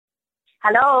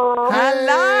Hello.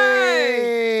 Hello.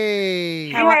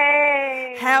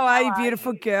 Hey. How are you,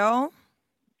 beautiful girl?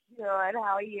 Good.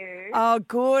 How are you? Oh,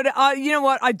 good. You know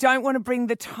what? I don't want to bring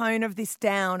the tone of this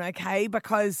down, okay?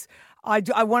 Because I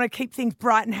want to keep things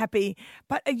bright and happy.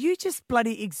 But are you just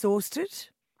bloody exhausted?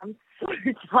 I'm so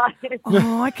tired.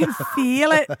 Oh, I can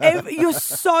feel it. You're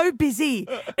so busy.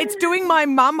 It's doing my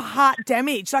mum heart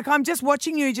damage. Like, I'm just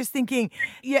watching you, just thinking,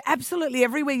 you're absolutely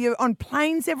everywhere. You're on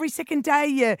planes every second day.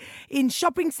 You're in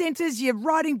shopping centres. You're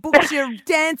writing books. You're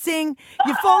dancing.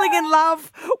 You're falling in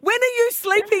love. When are you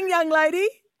sleeping, young lady?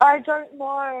 I don't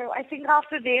know. I think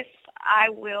after this, I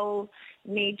will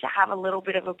need to have a little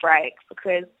bit of a break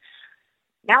because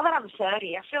now that I'm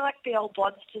 30, I feel like the old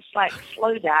body's just like,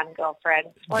 slow down, girlfriend,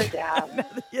 slow down. Now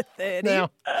that you're 30.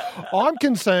 Now, I'm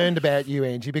concerned about you,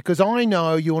 Angie, because I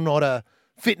know you're not a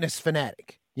fitness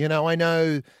fanatic. You know, I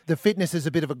know the fitness is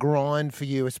a bit of a grind for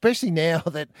you, especially now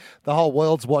that the whole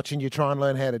world's watching you try and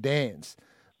learn how to dance.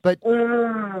 But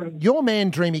your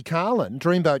man,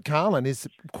 Dreamboat Carlin, is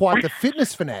quite the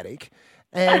fitness fanatic.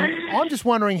 And I'm just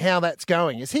wondering how that's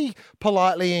going. Is he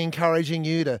politely encouraging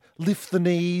you to lift the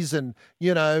knees and,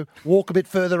 you know, walk a bit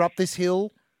further up this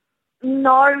hill?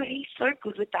 No, he's so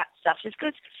good with that stuff. Just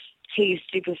because he's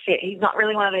super fit. He's not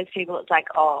really one of those people that's like,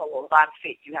 oh, well, if I'm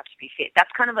fit, you have to be fit.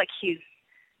 That's kind of like his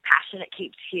passion. It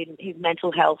keeps his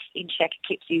mental health in check. It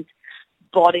keeps his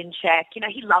body in check. You know,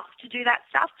 he loves to do that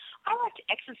stuff. I like to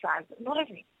exercise, but not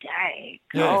every day.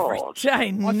 God.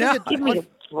 Jane, no. Give me a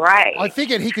break. I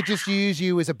figured he could just use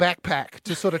you as a backpack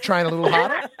to sort of train a little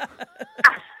harder.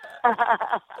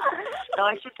 No,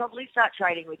 I should probably start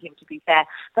training with him, to be fair.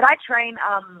 But I train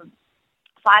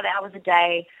 5 hours a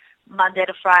day, Monday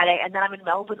to Friday, and then I'm in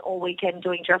Melbourne all weekend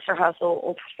doing dress rehearsal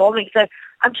or performing. So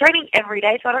I'm training every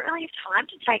day, so I don't really have time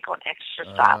to take on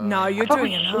extra stuff. No, you're I probably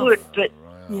doing enough. should, but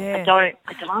Yeah. I don't.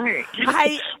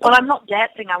 Hey, When I'm not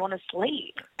dancing, I want to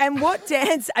sleep. and what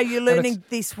dance are you learning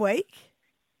this week?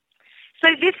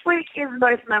 So this week is the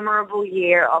most memorable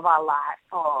year of our life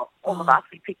for all of us.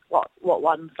 We picked what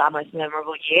one's our most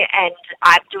memorable year, and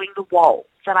I'm doing the waltz,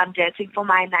 and I'm dancing for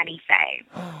my nanny fave.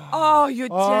 Oh, you're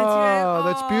dancing. Oh,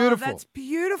 that's beautiful. That's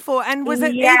beautiful. And was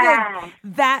it Yeah. either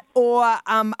that or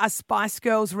a Spice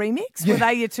Girls remix? Were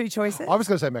they your two choices? I was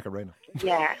going to say Macarena.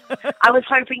 Yeah. I was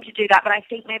hoping to do that, but I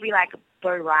think maybe like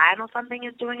Bo Ryan or something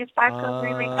is doing a Spice Girls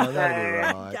remix, so That'd be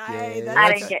right. Okay, Yeah,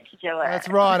 I didn't get to do it. That's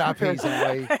right up his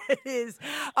alley. It is.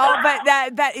 Oh, but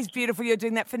that is beautiful. You're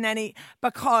doing that for Nanny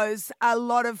because a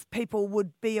lot of people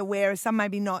would be aware, some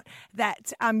maybe not,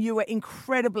 that you were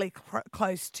incredibly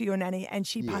close to your nanny and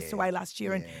she passed away last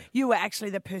year and you were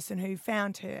actually the person who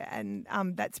found her and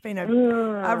that's been a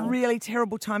really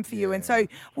terrible time for you. And so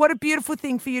what a beautiful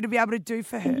thing for you to be able to do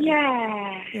for her. Yeah.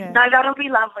 No, that'll be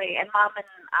lovely. And Mum and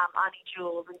Auntie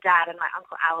Jules and Dad and my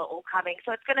Uncle Al are all coming.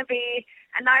 So it's going to be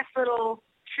a nice little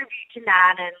tribute to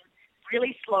Nan and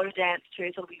really slow dance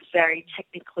too. So it'll be very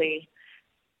technically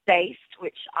based,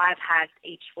 which I've had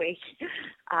each week.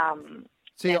 And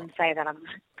say that I'm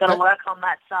going to work on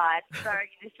that side. So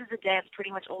this is a dance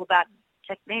pretty much all about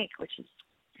technique, which is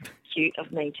cute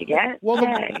of me to get. Well,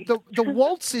 the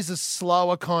waltz is a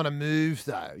slower kind of move,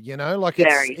 though. You know, like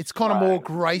it's kind of more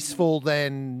graceful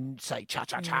than say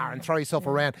cha-cha-cha and throw yourself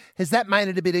around. Has that made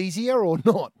it a bit easier or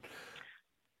not?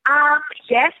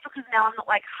 Yes, because now I'm not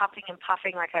like huffing and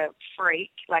puffing like a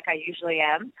freak like I usually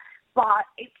am. But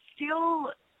it's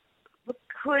still,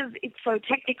 because it's so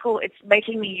technical, it's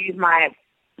making me use my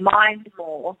mind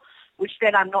more, which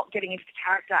then I'm not getting into the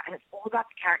character, and it's all about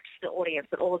the character for the audience,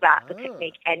 but all about the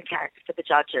technique and character for the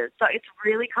judges. So it's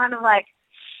really kind of like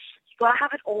you've got to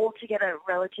have it all to get a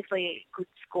relatively good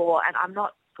score, and I'm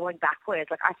not going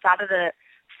backwards. Like I started at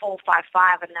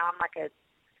 4.55, and now I'm like a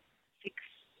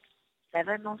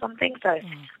 6.7 or something. So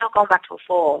I'm not going back to a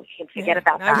 4. You can forget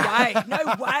about that. No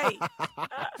way.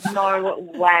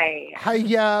 No way. Hey,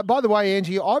 by the way,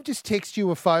 Angie, I've just texted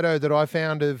you a photo that I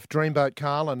found of Dreamboat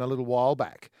Carlin a little while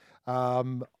back.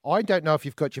 I don't know if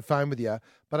you've got your phone with you,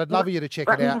 but I'd love you to check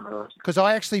it out because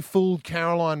I actually fooled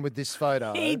Caroline with this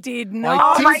photo. He did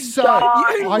not. I did so.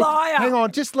 God. You liar. Hang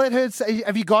on, just let her say.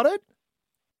 Have you got it?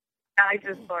 I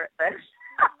just saw it then.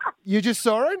 You just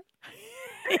saw it?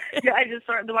 Yeah, I just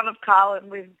saw it, the one of Carlin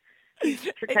with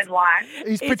his pretend wife.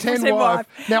 His pretend wife.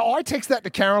 Now, I text that to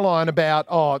Caroline about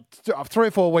 3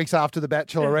 or 4 weeks after The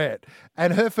Bachelorette,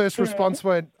 and her first response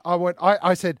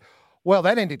I said, well,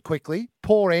 that ended quickly.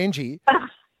 Poor Angie.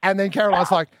 And then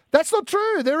Caroline's like, that's not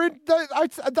true. They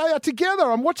are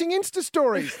together. I'm watching Insta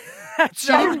stories.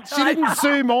 She didn't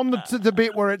zoom on to the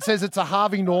bit where it says it's a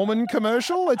Harvey Norman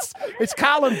commercial. It's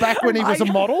Carlin back when he was a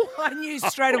model. I knew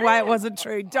straight away it wasn't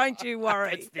true. Don't you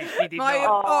worry.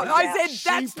 I said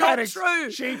that's not true.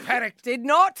 She panicked. Did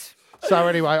not. So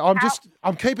anyway,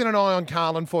 I'm keeping an eye on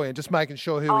Carlin for you and just making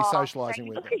sure who he's socialising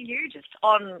with. Look at you just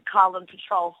on Carlin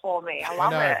Patrol for me. I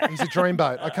love it. He's a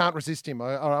dreamboat. I can't resist him.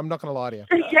 I'm not going to lie to you.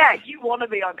 Yeah, you want to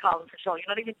be on Carlin Patrol. You're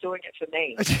not even doing it for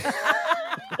me.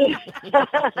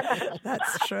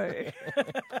 That's true.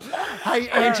 Hey,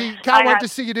 Angie, can't wait to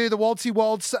see you do the waltzy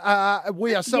waltz.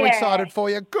 We are so excited for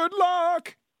you. Good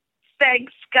luck.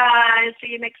 Thanks, guys. See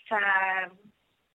you next time.